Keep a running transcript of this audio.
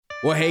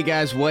Well, hey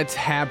guys, what's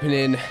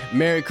happening?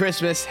 Merry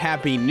Christmas,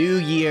 Happy New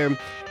Year,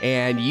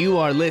 and you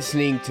are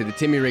listening to the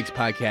Timmy Riggs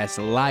podcast,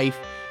 Life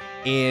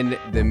in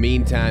the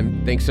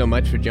Meantime. Thanks so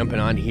much for jumping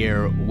on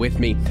here with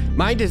me.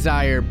 My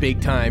desire, big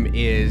time,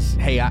 is,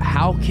 hey,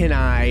 how can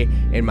I,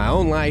 in my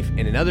own life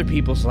and in other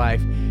people's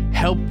life,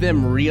 help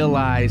them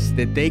realize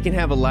that they can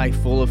have a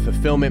life full of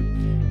fulfillment,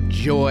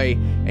 joy,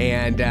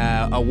 and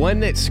a one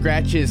that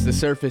scratches the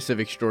surface of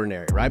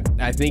extraordinary, right?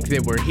 I think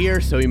that we're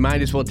here, so we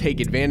might as well take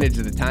advantage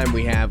of the time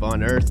we have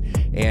on Earth,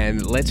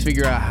 and let's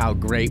figure out how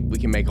great we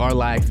can make our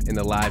life and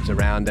the lives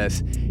around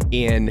us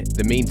in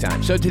the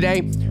meantime. So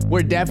today,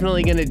 we're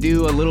definitely going to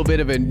do a little bit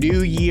of a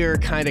New Year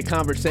kind of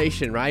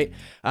conversation, right?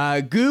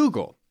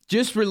 Google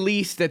just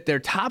released that their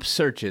top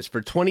searches for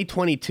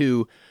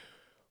 2022,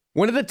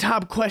 one of the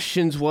top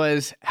questions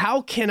was,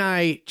 how can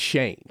I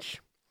change?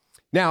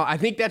 Now, I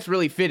think that's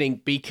really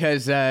fitting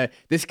because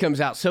this comes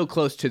out so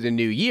close to the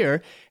new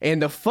year.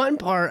 And the fun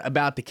part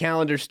about the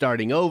calendar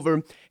starting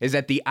over is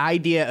that the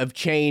idea of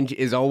change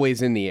is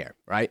always in the air,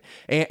 right?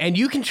 And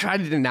you can try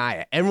to deny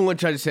it. Everyone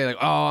tries to say, like,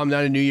 oh, I'm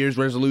not a New Year's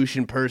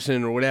resolution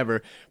person or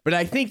whatever. But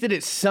I think that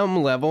at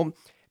some level,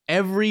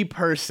 every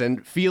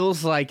person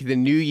feels like the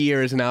new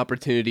year is an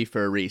opportunity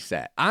for a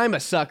reset. I'm a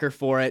sucker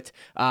for it.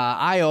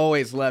 I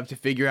always love to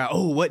figure out,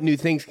 oh, what new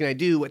things can I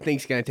do? What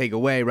things can I take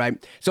away,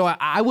 right? So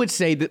I would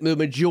say that the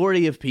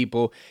majority of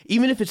people,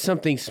 even if it's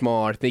something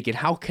small, are thinking,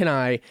 how can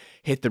I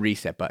hit the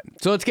reset button?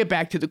 So let's get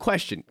back to the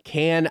question,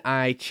 can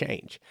I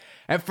change?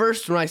 At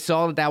first, when I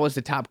saw that that was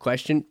the top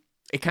question,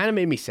 it kind of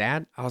made me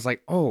sad. I was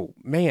like, oh,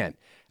 man.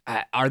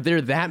 Are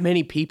there that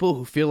many people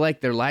who feel like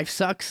their life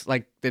sucks,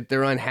 like that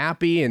they're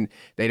unhappy and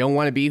they don't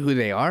want to be who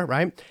they are,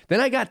 right?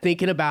 Then I got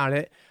thinking about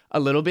it a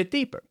little bit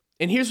deeper.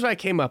 And here's what I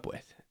came up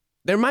with.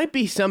 There might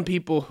be some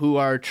people who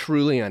are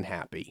truly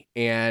unhappy,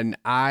 and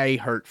I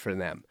hurt for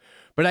them.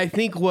 But I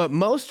think what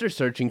most are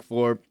searching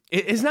for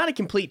is not a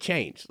complete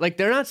change. Like,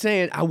 they're not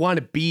saying, I want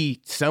to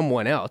be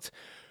someone else.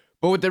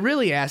 But what they're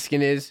really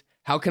asking is,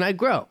 how can I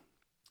grow?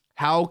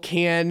 How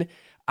can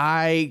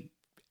I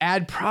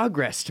add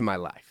progress to my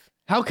life?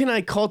 How can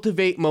I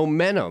cultivate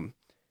momentum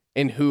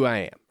in who I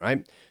am,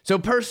 right? So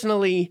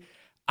personally,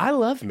 I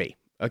love me,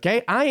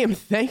 okay? I am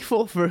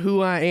thankful for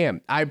who I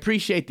am. I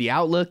appreciate the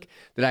outlook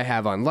that I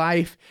have on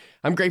life.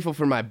 I'm grateful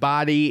for my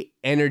body,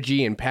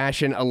 energy, and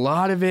passion. A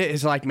lot of it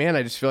is like, man,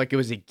 I just feel like it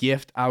was a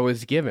gift I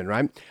was given,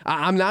 right?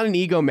 I'm not an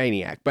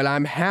egomaniac, but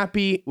I'm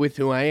happy with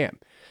who I am.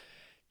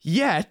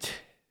 Yet,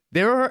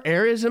 there are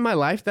areas in my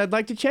life that I'd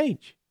like to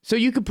change. So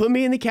you could put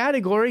me in the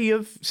category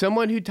of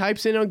someone who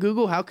types in on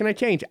Google, how can I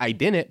change? I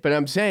didn't, but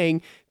I'm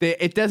saying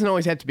that it doesn't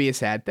always have to be a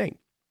sad thing.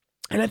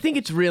 And I think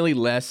it's really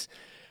less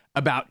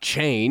about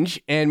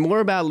change and more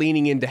about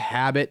leaning into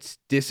habits,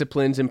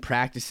 disciplines, and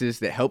practices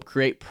that help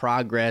create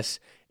progress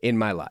in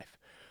my life.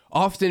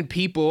 Often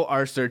people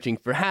are searching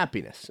for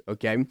happiness,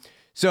 okay?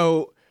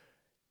 So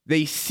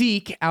they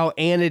seek out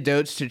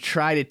antidotes to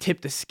try to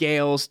tip the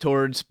scales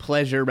towards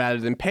pleasure rather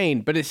than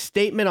pain. But a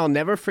statement I'll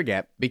never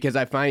forget, because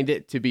I find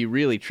it to be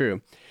really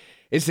true,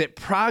 is that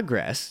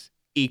progress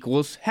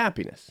equals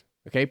happiness.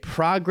 Okay?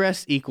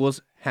 Progress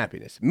equals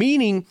happiness.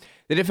 Meaning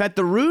that if at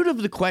the root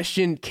of the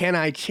question, can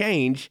I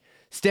change,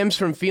 stems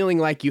from feeling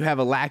like you have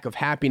a lack of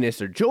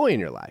happiness or joy in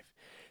your life,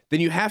 then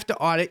you have to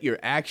audit your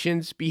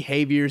actions,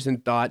 behaviors,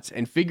 and thoughts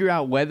and figure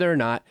out whether or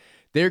not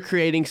they're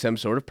creating some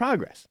sort of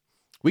progress.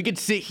 We could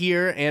sit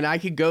here and I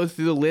could go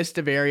through the list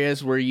of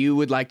areas where you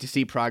would like to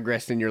see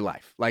progress in your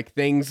life, like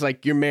things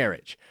like your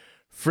marriage,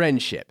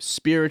 friendships,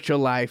 spiritual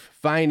life,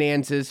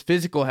 finances,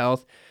 physical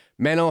health,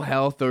 mental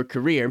health, or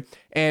career,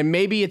 and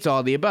maybe it's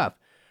all the above.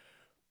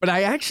 But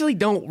I actually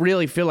don't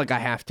really feel like I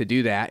have to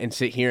do that and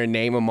sit here and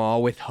name them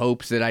all with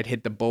hopes that I'd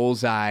hit the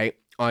bullseye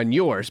on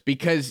yours,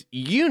 because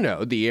you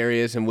know the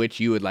areas in which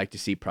you would like to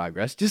see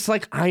progress, just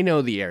like I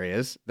know the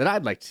areas that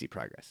I'd like to see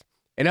progress.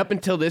 And up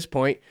until this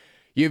point,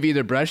 you've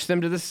either brushed them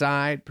to the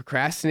side,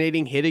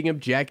 procrastinating, hitting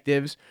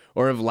objectives,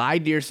 or have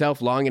lied to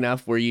yourself long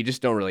enough where you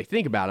just don't really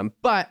think about them.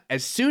 But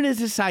as soon as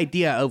this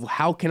idea of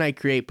how can I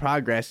create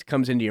progress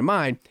comes into your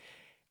mind,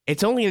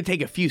 it's only going to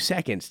take a few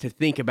seconds to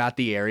think about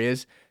the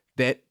areas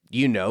that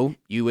you know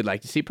you would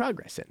like to see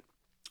progress in.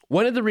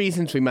 One of the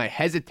reasons we might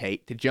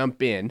hesitate to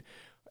jump in,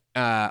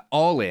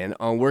 all in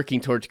on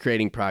working towards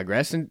creating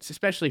progress, and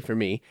especially for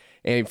me,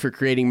 and for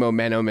creating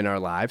momentum in our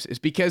lives, is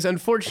because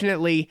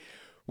unfortunately,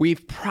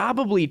 we've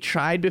probably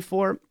tried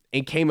before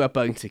and came up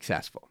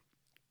unsuccessful.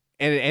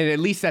 And at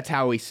least that's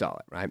how we saw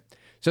it, right?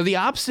 So the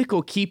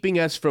obstacle keeping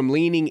us from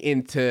leaning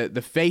into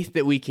the faith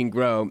that we can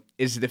grow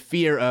is the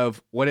fear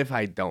of, what if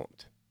I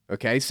don't?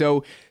 Okay,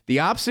 so the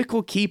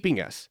obstacle keeping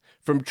us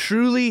from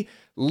truly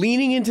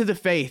leaning into the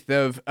faith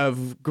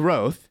of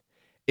growth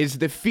is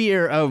the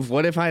fear of,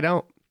 what if I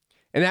don't?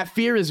 And that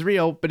fear is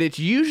real, but it's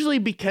usually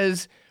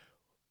because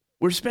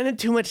we're spending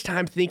too much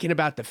time thinking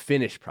about the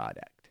finished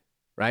product,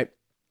 right?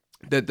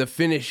 The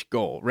finished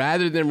goal,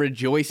 rather than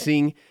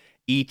rejoicing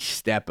each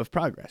step of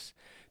progress.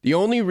 The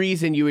only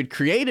reason you would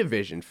create a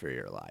vision for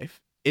your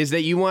life is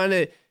that you want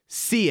to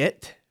see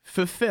it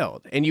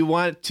fulfilled and you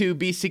want to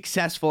be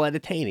successful at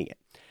attaining it.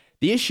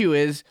 The issue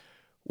is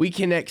we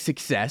connect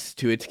success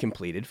to its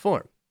completed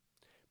form.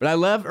 But I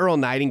love Earl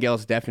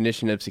Nightingale's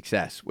definition of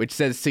success, which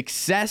says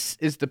success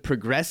is the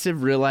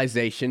progressive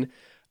realization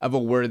of a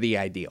worthy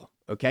ideal.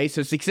 Okay,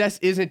 so success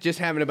isn't just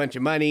having a bunch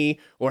of money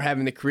or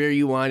having the career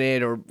you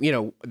wanted or,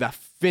 the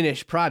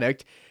finished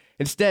product.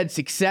 Instead,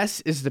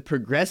 success is the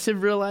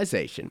progressive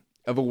realization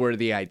of a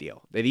worthy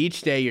ideal, that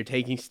each day you're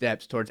taking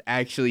steps towards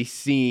actually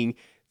seeing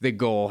the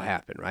goal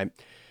happen, right?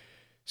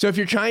 So if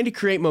you're trying to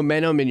create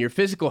momentum in your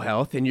physical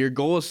health and your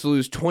goal is to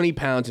lose 20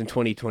 pounds in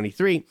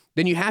 2023,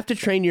 then you have to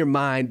train your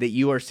mind that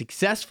you are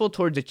successful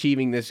towards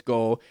achieving this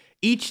goal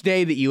each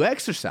day that you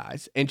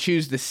exercise and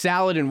choose the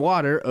salad and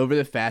water over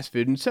the fast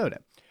food and soda.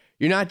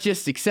 You're not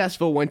just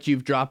successful once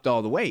you've dropped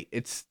all the weight.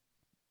 It's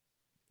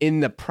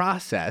in the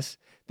process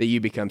that you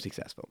become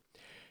successful.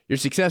 You're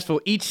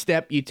successful each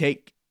step you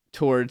take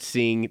towards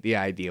seeing the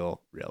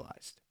ideal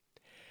realized.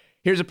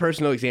 Here's a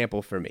personal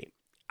example for me.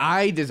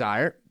 I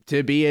desire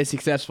to be a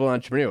successful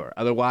entrepreneur.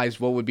 Otherwise,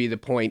 what would be the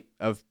point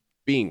of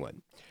being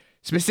one?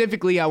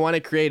 Specifically, I want to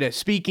create a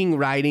speaking,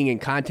 writing,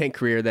 and content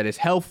career that is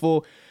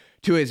helpful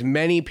to as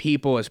many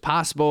people as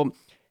possible,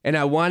 and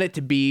I want it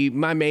to be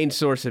my main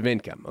source of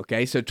income,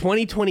 okay? So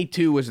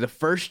 2022 was the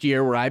first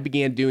year where I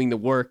began doing the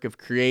work of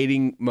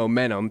creating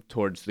momentum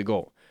towards the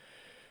goal.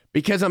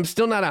 Because I'm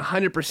still not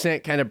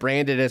 100% kind of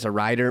branded as a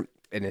writer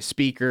and a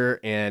speaker,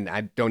 and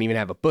I don't even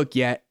have a book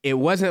yet, it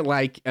wasn't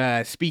like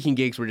speaking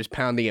gigs were just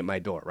pounding at my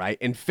door, right?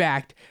 In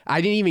fact, I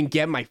didn't even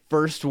get my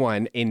first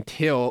one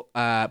until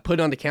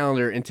put on the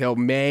calendar until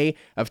May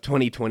of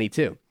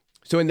 2022.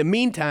 So in the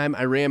meantime,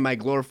 I ran my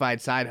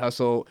glorified side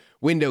hustle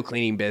window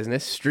cleaning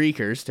business,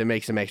 Streakers, to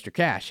make some extra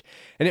cash.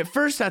 And at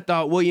first I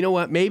thought, well, you know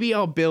what? Maybe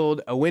I'll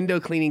build a window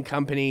cleaning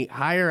company,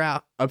 hire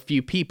out a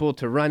few people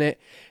to run it,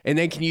 and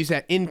then can use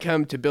that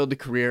income to build the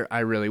career I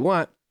really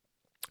want.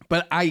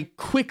 But I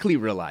quickly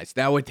realized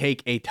that would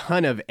take a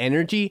ton of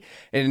energy,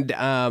 and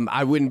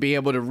I wouldn't be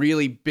able to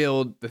really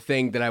build the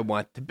thing that I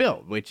want to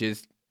build, which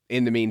is,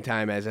 in the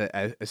meantime, as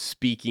a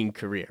speaking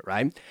career,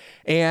 right?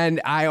 And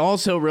I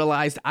also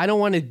realized I don't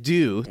want to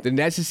do the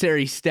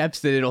necessary steps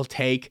that it'll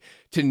take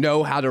to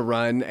know how to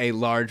run a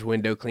large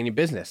window cleaning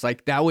business.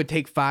 Like, that would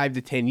take 5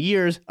 to 10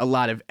 years, a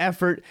lot of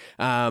effort,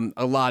 a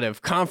lot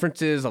of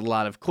conferences, a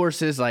lot of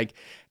courses,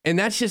 and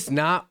that's just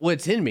not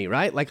what's in me,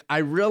 right? Like, I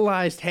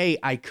realized, hey,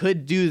 I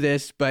could do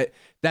this, but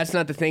that's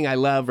not the thing I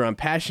love or I'm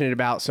passionate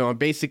about. So I'm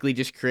basically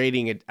just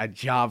creating a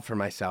job for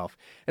myself.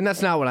 And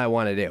that's not what I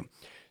want to do.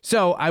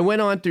 So I went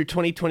on through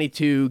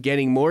 2022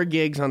 getting more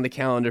gigs on the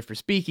calendar for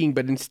speaking,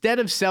 but instead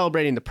of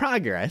celebrating the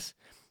progress,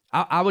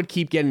 I would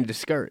keep getting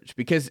discouraged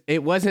because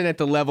it wasn't at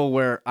the level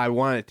where I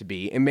want it to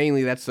be. And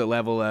mainly that's the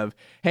level of,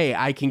 hey,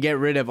 I can get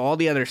rid of all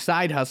the other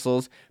side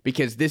hustles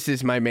because this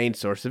is my main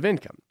source of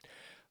income.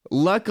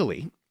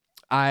 Luckily,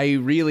 I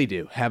really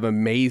do have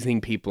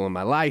amazing people in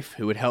my life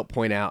who would help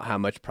point out how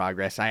much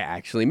progress I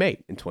actually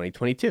made in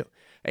 2022.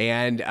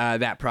 And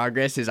that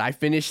progress is I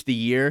finished the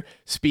year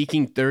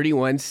speaking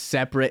 31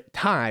 separate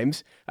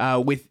times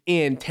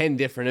within 10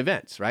 different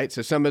events, right?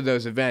 So some of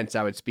those events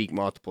I would speak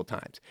multiple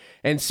times.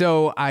 And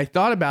so I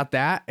thought about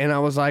that and I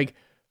was like,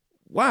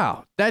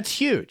 wow, that's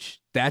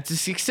huge. That's a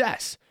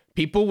success.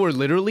 People were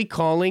literally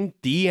calling,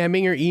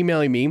 DMing, or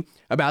emailing me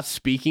about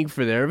speaking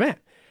for their event.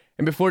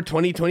 And before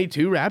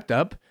 2022 wrapped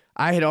up,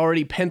 I had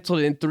already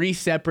penciled in 3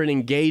 separate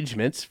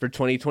engagements for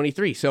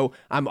 2023. So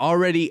I'm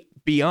already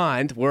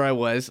beyond where I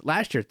was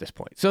last year at this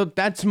point. So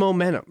that's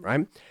momentum,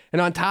 right?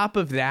 And on top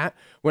of that,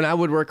 when I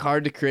would work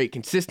hard to create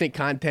consistent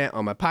content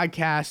on my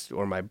podcast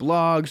or my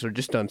blogs or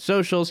just on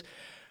socials,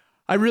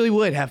 I really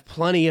would have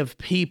plenty of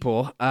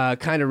people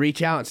kind of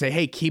reach out and say,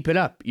 hey, keep it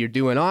up. You're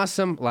doing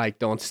awesome. Like,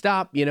 don't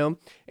stop,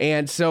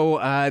 And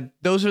so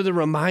those are the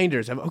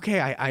reminders of, okay,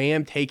 I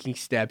am taking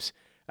steps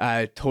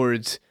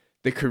towards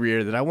the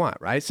career that I want,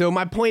 right? So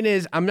my point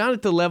is, I'm not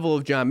at the level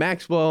of John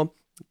Maxwell,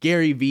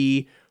 Gary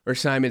Vee, or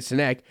Simon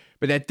Sinek,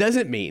 but that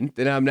doesn't mean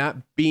that I'm not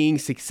being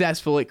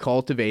successful at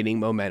cultivating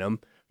momentum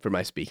for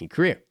my speaking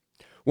career.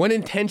 One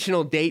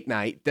intentional date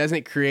night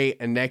doesn't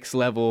create a next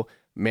level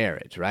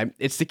marriage, right?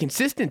 It's the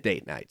consistent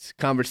date nights,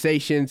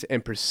 conversations,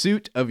 and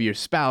pursuit of your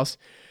spouse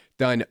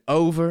done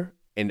over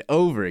and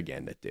over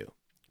again that do.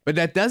 But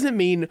that doesn't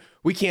mean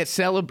we can't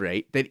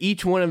celebrate that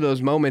each one of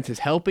those moments is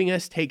helping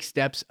us take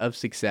steps of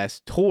success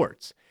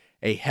towards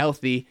a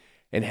healthy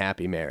and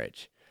happy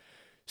marriage.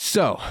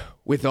 So,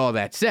 with all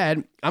that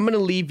said, I'm going to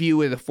leave you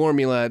with a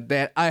formula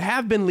that I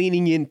have been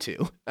leaning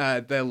into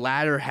the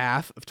latter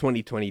half of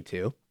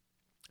 2022,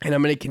 and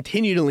I'm going to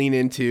continue to lean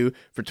into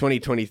for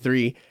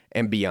 2023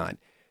 and beyond.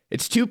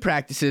 It's 2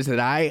 practices that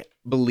I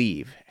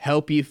believe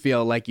help you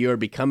feel like you're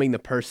becoming the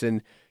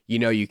person you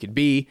know you could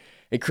be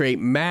and create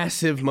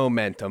massive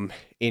momentum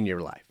in your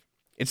life.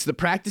 It's the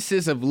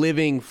practices of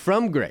living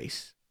from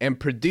grace and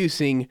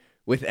producing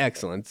with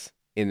excellence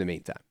in the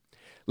meantime.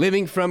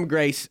 Living from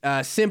grace,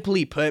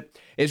 simply put,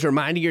 is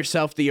reminding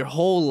yourself that your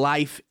whole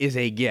life is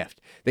a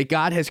gift, that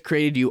God has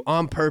created you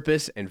on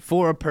purpose and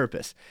for a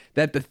purpose,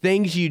 that the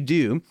things you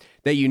do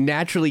that you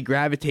naturally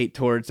gravitate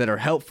towards that are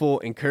helpful,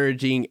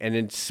 encouraging, and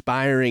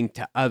inspiring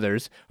to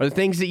others are the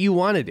things that you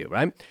want to do,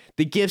 right?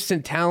 The gifts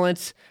and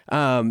talents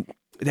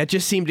that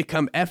just seem to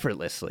come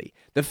effortlessly.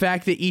 The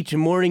fact that each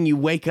morning you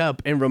wake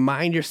up and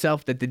remind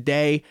yourself that the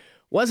day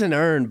wasn't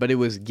earned, but it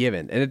was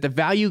given, and that the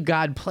value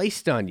God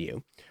placed on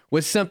you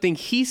was something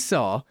he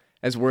saw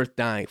as worth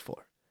dying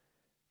for.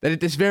 That at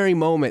this very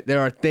moment,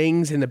 there are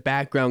things in the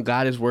background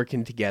God is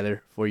working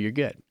together for your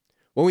good.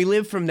 When we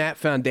live from that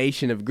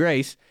foundation of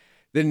grace,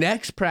 the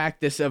next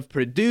practice of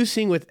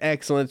producing with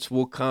excellence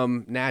will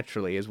come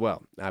naturally as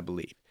well, I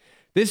believe.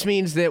 This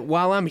means that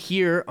while I'm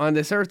here on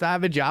this earth, I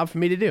have a job for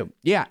me to do.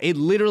 Yeah, it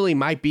literally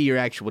might be your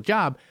actual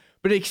job,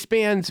 but it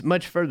expands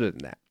much further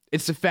than that.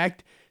 It's the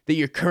fact that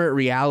your current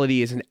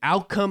reality is an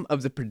outcome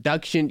of the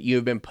production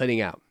you've been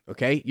putting out,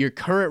 okay? Your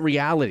current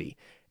reality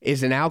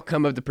is an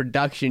outcome of the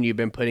production you've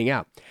been putting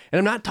out. And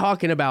I'm not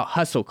talking about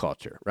hustle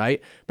culture,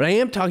 right? But I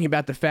am talking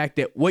about the fact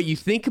that what you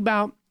think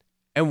about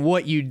and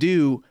what you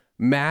do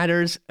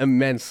matters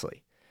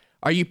immensely.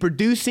 Are you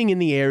producing in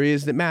the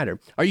areas that matter?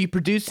 Are you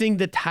producing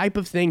the type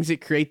of things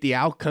that create the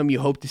outcome you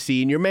hope to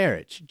see in your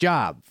marriage,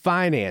 job,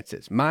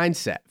 finances,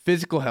 mindset,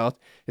 physical health,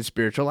 and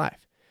spiritual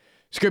life?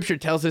 Scripture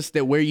tells us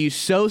that where you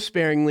sow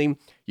sparingly,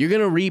 you're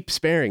going to reap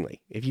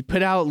sparingly. If you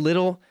put out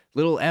little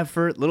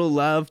effort, little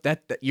love,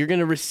 that you're going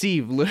to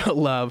receive little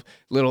love,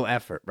 little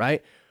effort,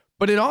 right?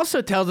 But it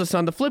also tells us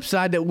on the flip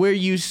side that where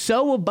you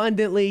sow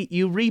abundantly,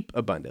 you reap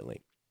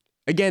abundantly.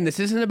 Again, this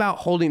isn't about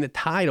holding the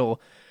title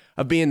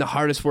of being the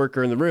hardest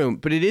worker in the room,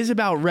 but it is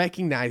about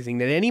recognizing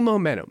that any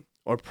momentum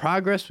or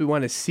progress we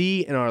want to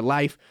see in our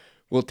life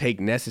will take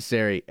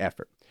necessary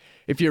effort.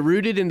 If you're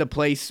rooted in the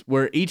place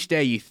where each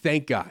day you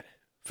thank God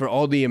for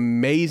all the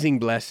amazing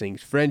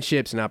blessings,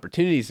 friendships, and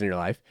opportunities in your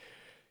life,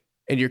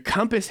 and your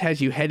compass has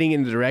you heading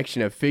in the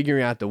direction of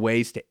figuring out the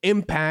ways to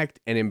impact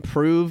and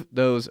improve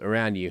those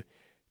around you,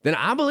 then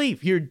I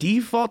believe your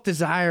default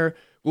desire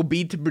will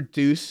be to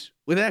produce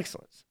with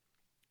excellence.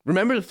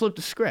 Remember to flip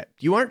the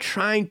script. You aren't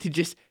trying to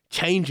just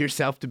change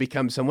yourself to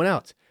become someone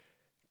else.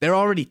 They're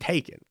already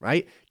taken,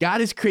 right?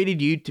 God has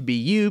created you to be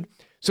you,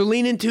 so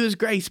lean into his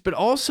grace, but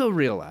also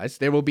realize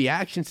there will be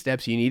action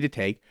steps you need to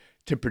take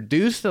to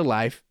produce the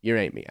life you're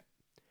aiming at.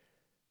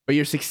 But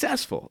you're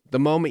successful the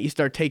moment you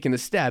start taking the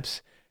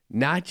steps,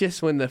 not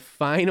just when the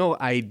final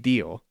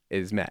ideal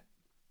is met.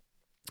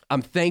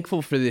 I'm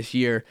thankful for this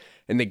year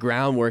and the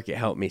groundwork it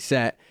helped me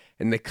set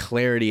and the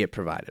clarity it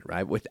provided,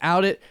 right?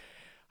 Without it,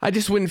 I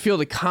just wouldn't feel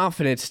the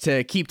confidence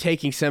to keep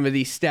taking some of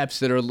these steps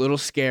that are a little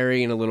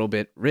scary and a little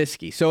bit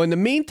risky. So in the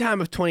meantime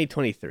of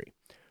 2023,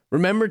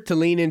 remember to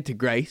lean into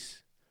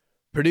grace,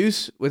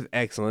 produce with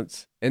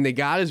excellence, and that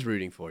God is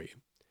rooting for you.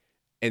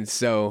 And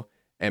so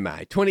am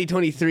I.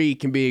 2023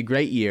 can be a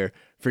great year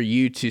for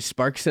you to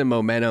spark some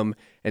momentum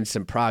and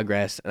some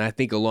progress. And I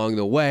think along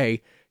the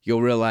way,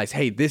 you'll realize,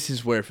 hey, this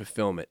is where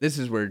fulfillment, this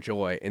is where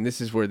joy, and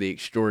this is where the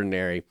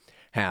extraordinary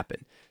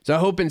happen. So I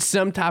hope in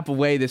some type of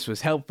way this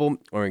was helpful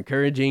or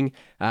encouraging.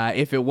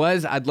 If it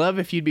was, I'd love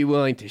if you'd be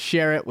willing to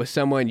share it with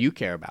someone you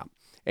care about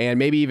and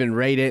maybe even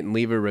rate it and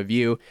leave a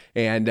review.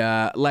 And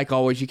like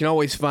always, you can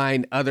always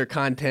find other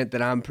content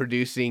that I'm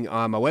producing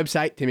on my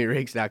website,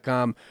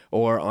 timmyriggs.com,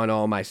 or on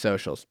all my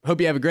socials.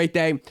 Hope you have a great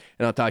day, and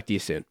I'll talk to you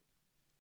soon.